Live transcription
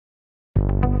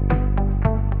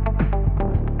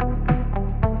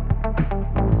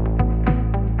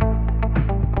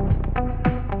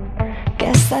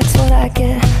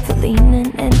get for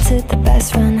leaning into the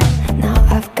best friend. Now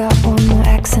I've got one more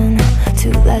accent,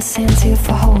 two less hands here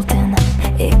for holding.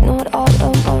 Ignored all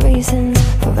of my reasons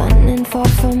for running far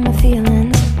from my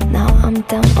feelings. Now I'm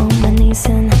down on my knees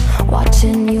and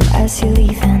watching you as you're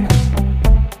leaving.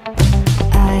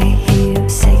 I hear you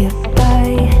say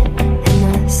goodbye, and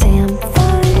I say I'm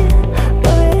fine,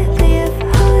 but really if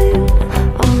I'm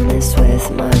honest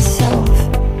with myself,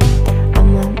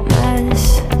 I'm a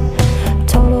mess,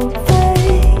 total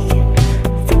fake,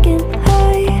 thinking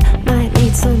I might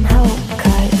need some help.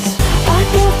 Cause I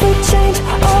never change,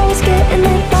 always getting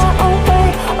in my own way.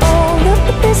 Oh, look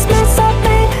at this mess I've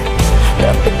made,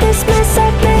 look at this mess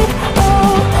I've made.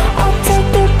 Oh, I'll take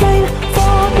the blame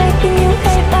for making you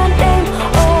hate my name.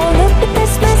 Oh, look at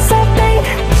this mess I've made,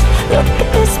 look at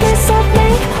this mess I've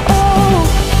made. Oh,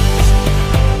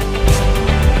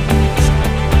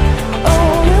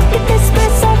 oh, look at this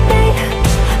mess I've made,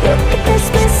 look at this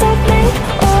mess I've made.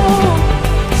 Oh,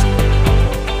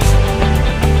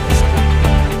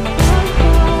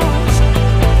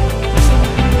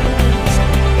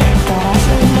 but I've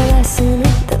learned my lesson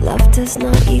that love does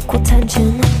not equal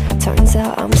tension. Turns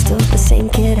out I'm still the same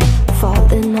kid,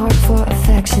 falling hard for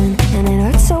affection. And it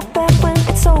hurts so bad when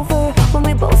it's over, when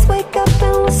we both wake up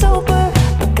and we're sober.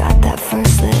 But got that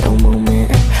first little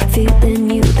moment, feeling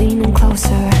you leaning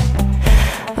closer.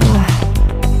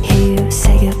 Hear you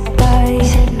say goodbye,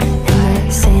 and I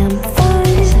say I'm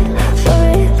fine, but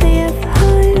really if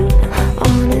I'm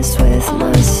honest with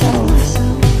myself,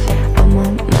 I'm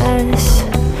a mess,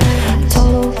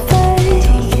 total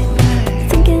fake,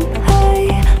 thinking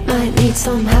I might need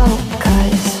some help.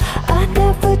 Cause I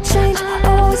never change,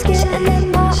 always getting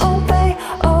in my own way.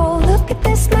 Oh, look at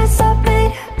this mess I've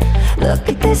made, look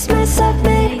at this mess I've made.